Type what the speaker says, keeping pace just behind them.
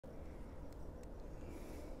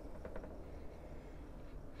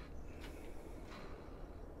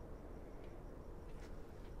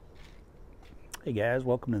Hey guys,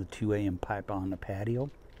 welcome to the 2 a.m. pipe on the patio.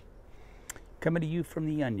 Coming to you from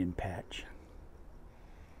the onion patch.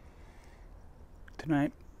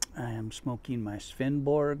 Tonight I am smoking my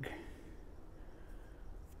Svendborg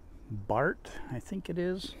Bart, I think it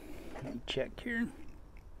is. Let me check here.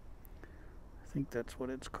 I think that's what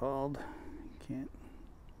it's called. Can't.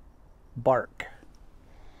 Bark.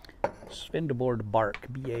 Svendborg Bark,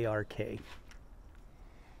 B-A-R-K.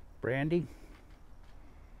 Brandy.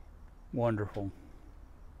 Wonderful.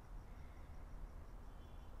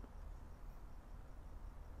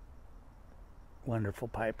 Wonderful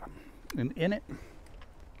pipe. And in it,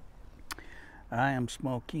 I am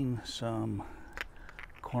smoking some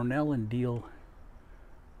Cornell and Deal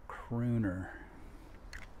Crooner,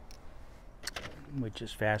 which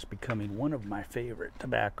is fast becoming one of my favorite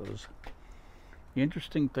tobaccos. The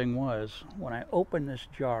interesting thing was, when I opened this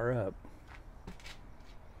jar up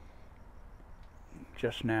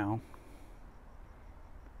just now,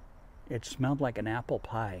 it smelled like an apple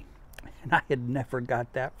pie, and I had never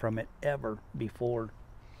got that from it ever before.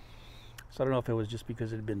 So I don't know if it was just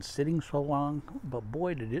because it had been sitting so long, but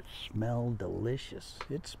boy did it smell delicious.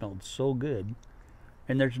 It smelled so good,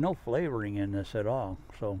 and there's no flavoring in this at all.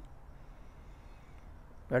 So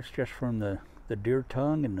that's just from the deer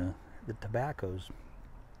tongue and the tobaccos.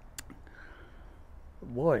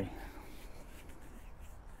 Boy,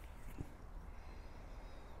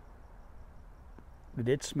 it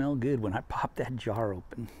did smell good when I popped that jar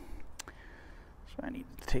open. So I need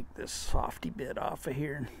to take this softy bit off of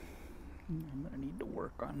here. I'm going to need to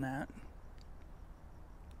work on that.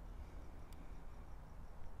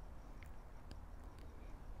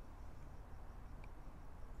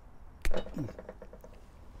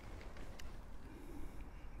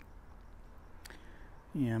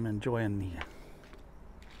 Yeah, I'm enjoying the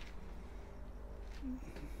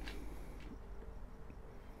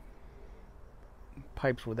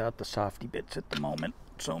pipes without the softy bits at the moment.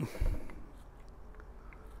 So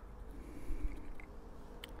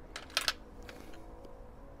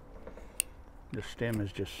the stem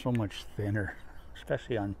is just so much thinner,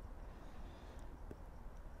 especially on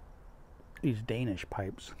these Danish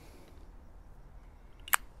pipes.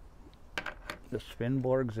 The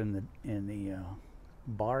Svendborgs and the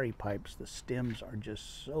Bari pipes, the stems are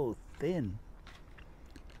just so thin.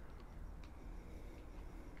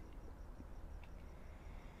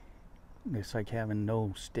 It's like having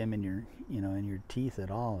no stem in your, in your teeth at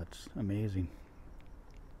all. It's amazing.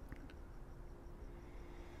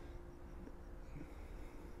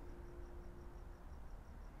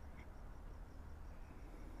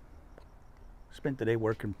 Spent the day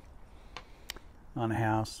working on a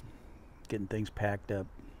house, getting things packed up.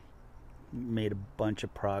 Made a bunch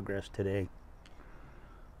of progress today.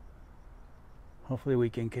 Hopefully we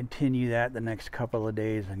can continue that the next couple of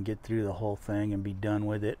days and get through the whole thing and be done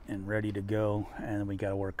with it and ready to go. And then we got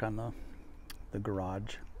to work on the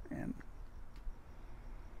garage and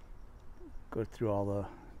go through all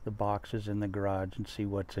the boxes in the garage and see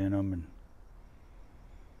what's in them, and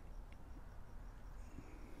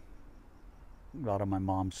a lot of my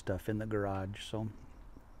mom's stuff in the garage, so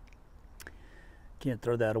can't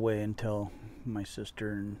throw that away until my sister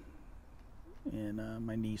and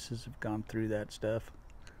my nieces have gone through that stuff.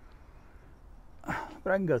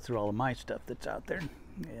 But I can go through all of my stuff that's out there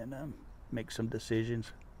and make some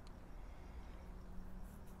decisions,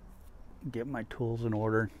 get my tools in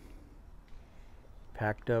order,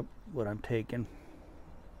 packed up what I'm taking,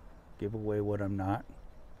 give away what I'm not.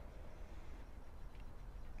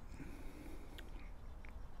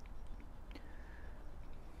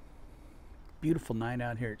 Beautiful night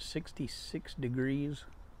out here. It's 66 degrees.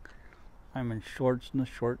 I'm in shorts and a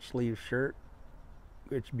short sleeve shirt.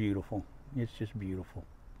 It's beautiful. It's just beautiful.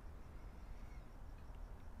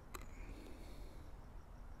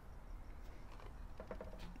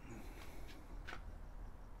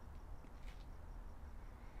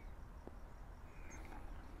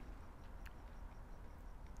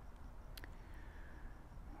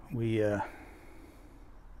 We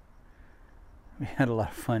had a lot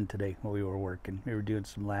of fun today while we were working. We were doing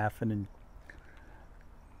some laughing and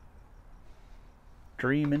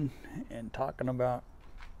dreaming and talking about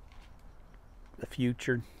the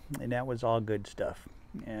future, and that was all good stuff.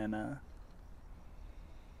 And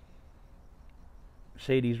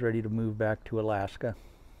Sadie's ready to move back to Alaska,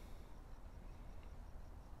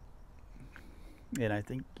 and I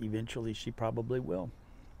think eventually she probably will.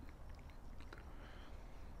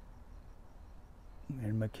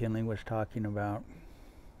 And McKinley was talking about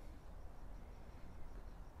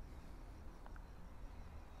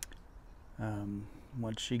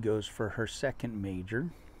once she goes for her second major,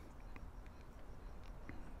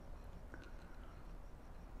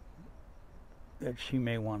 that she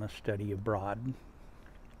may want to study abroad.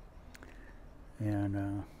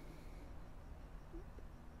 And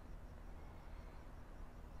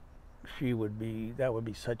that would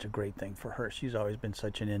be such a great thing for her. She's always been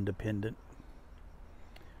such an independent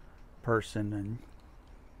person, and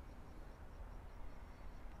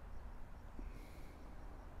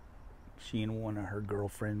she and one of her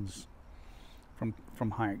girlfriends from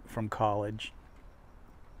college,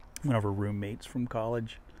 one of her roommates from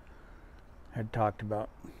college, had talked about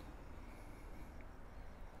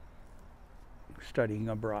studying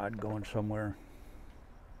abroad, going somewhere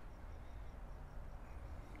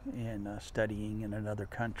and studying in another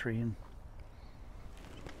country. And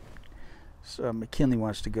so McKinley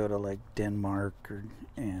wants to go to like Denmark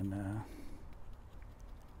and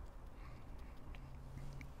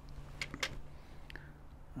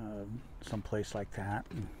someplace like that.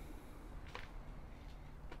 And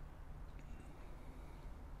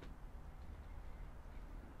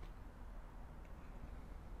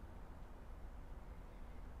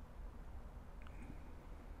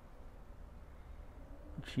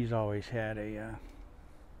she's always had a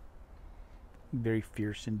very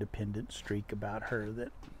fierce, independent streak about her,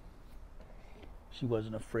 that she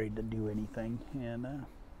wasn't afraid to do anything. And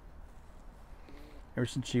ever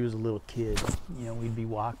since she was a little kid, you know, we'd be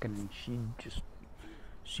walking and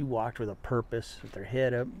she walked with a purpose, with her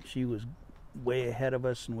head up. She was way ahead of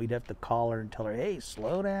us, and we'd have to call her and tell her, hey,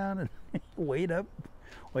 slow down and wait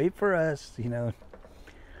for us, you know.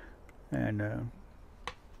 And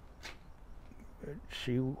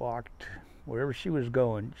she walked wherever she was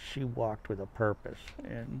going. She walked with a purpose,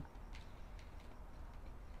 and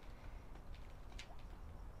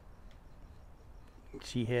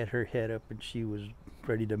she had her head up, and she was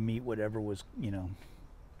ready to meet whatever was, you know,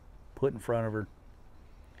 put in front of her,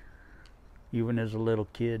 even as a little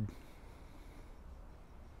kid.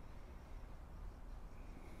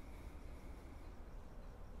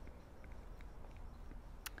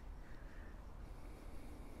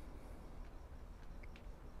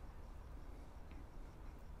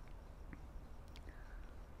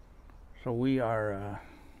 So we are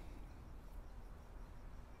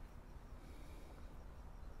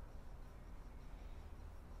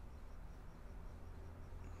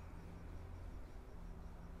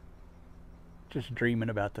just dreaming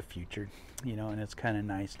about the future, you know, and it's kind of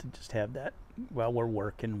nice to just have that while we're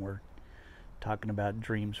working. We're talking about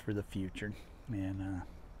dreams for the future, and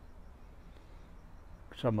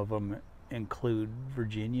some of them include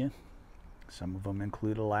Virginia, some of them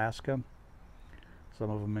include Alaska, some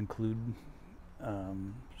of them include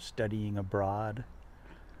studying abroad.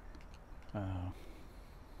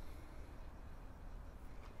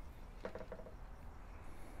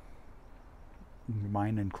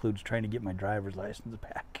 Mine includes trying to get my driver's license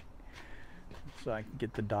back so I can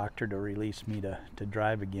get the doctor to release me to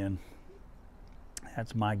drive again.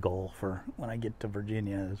 That's my goal for when I get to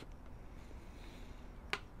Virginia, is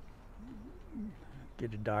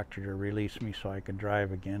get a doctor to release me so I can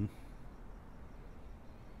drive again.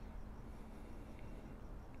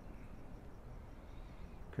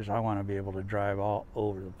 Because I want to be able to drive all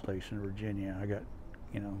over the place in Virginia. I got,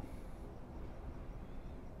 you know,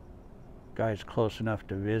 guys close enough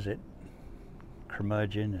to visit,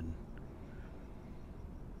 Curmudgeon and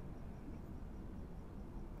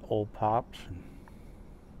Old Pops, and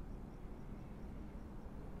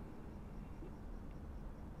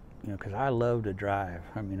you know, because I love to drive.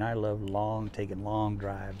 I mean, I love taking long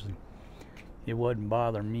drives, and it wouldn't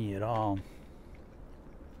bother me at all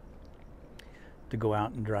to go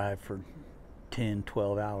out and drive for 10,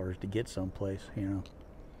 12 hours to get someplace, you know.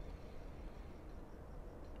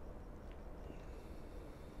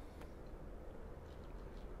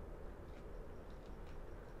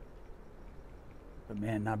 But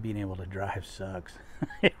man, not being able to drive sucks.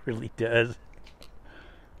 It really does.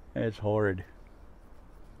 It's horrid.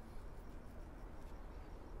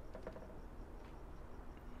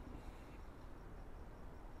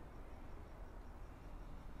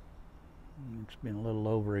 It's been a little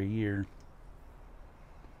over a year.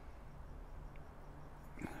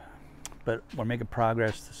 But we're making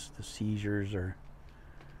progress. The seizures are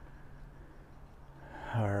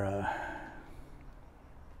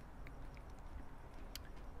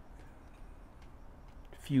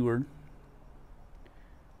fewer,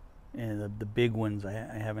 and the big ones, I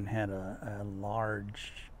haven't had a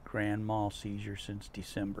large grand mal seizure since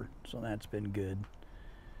December, so that's been good.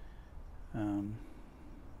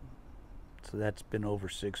 So that's been over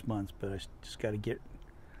 6 months, but I just got to get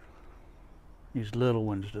these little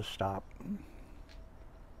ones to stop.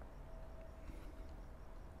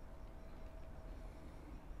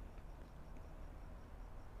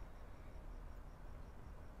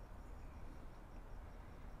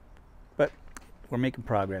 we're making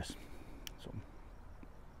progress. So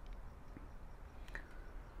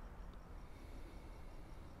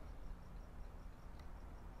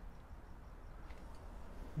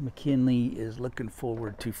McKinley is looking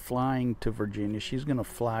forward to flying to Virginia. She's going to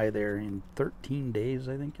fly there in 13 days,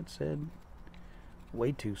 I think it said.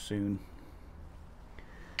 Way too soon.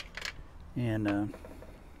 And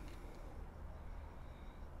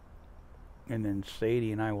then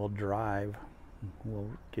Sadie and I will drive. We'll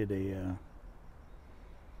get a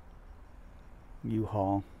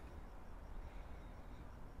U-Haul.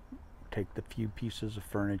 Take the few pieces of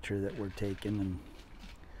furniture that we're taking and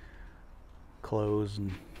clothes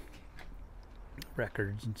and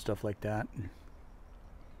records and stuff like that.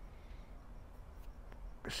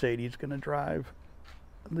 Sadie's gonna drive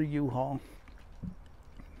the U-Haul.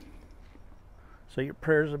 So your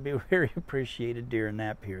prayers will be very appreciated during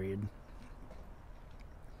that period.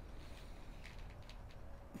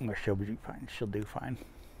 Or she'll be fine. She'll do fine.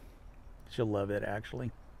 She'll love it,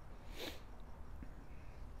 actually.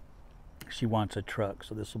 She wants a truck,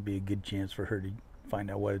 so this will be a good chance for her to find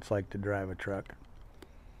out what it's like to drive a truck.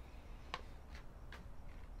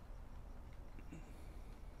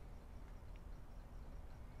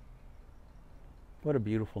 What a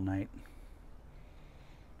beautiful night.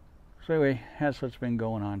 So anyway, that's what's been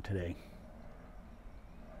going on today.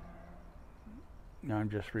 Now I'm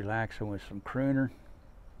just relaxing with some Crooner,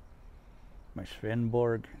 my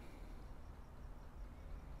Svendborg.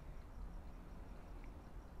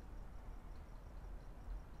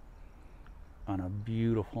 On a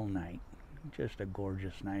beautiful night. Just a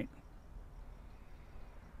gorgeous night.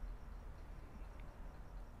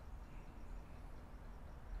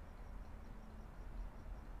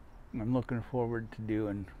 I'm looking forward to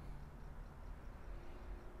doing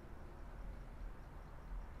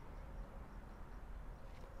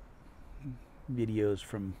videos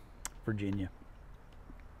from Virginia.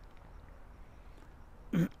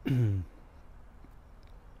 I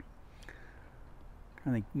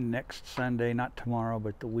think next Sunday, not tomorrow,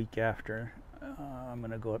 but the week after, I'm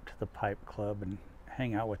going to go up to the Pipe Club and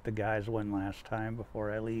hang out with the guys one last time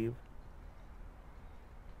before I leave.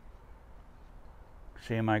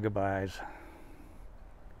 Say my goodbyes.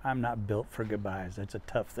 I'm not built for goodbyes. That's a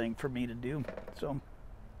tough thing for me to do. So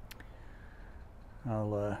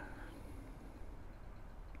I'll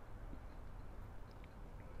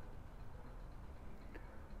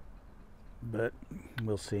but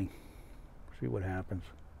we'll see what happens.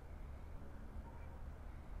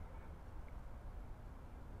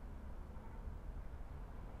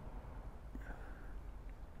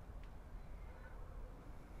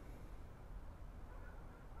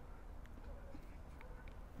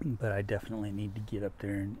 But I definitely need to get up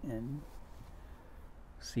there and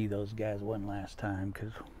see those guys one last time,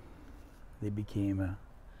 because they became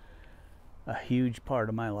a huge part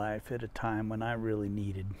of my life at a time when I really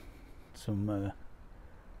needed some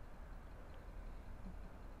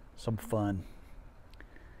fun.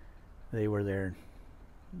 They were there.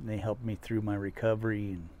 They helped me through my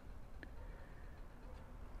recovery, and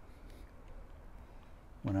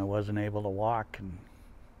when I wasn't able to walk, and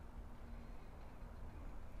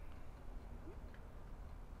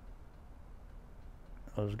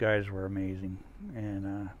those guys were amazing.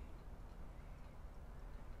 And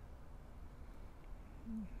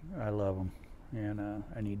I love them, and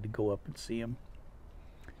I need to go up and see them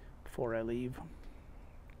before I leave.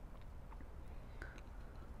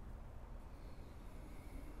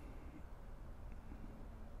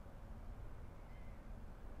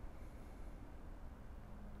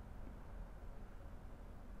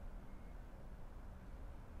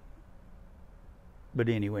 But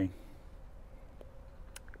anyway,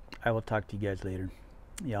 I will talk to you guys later.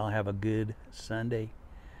 Y'all have a good Sunday.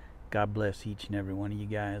 God bless each and every one of you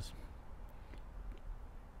guys.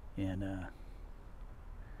 And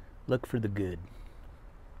look for the good.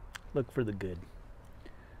 Look for the good.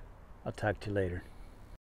 I'll talk to you later.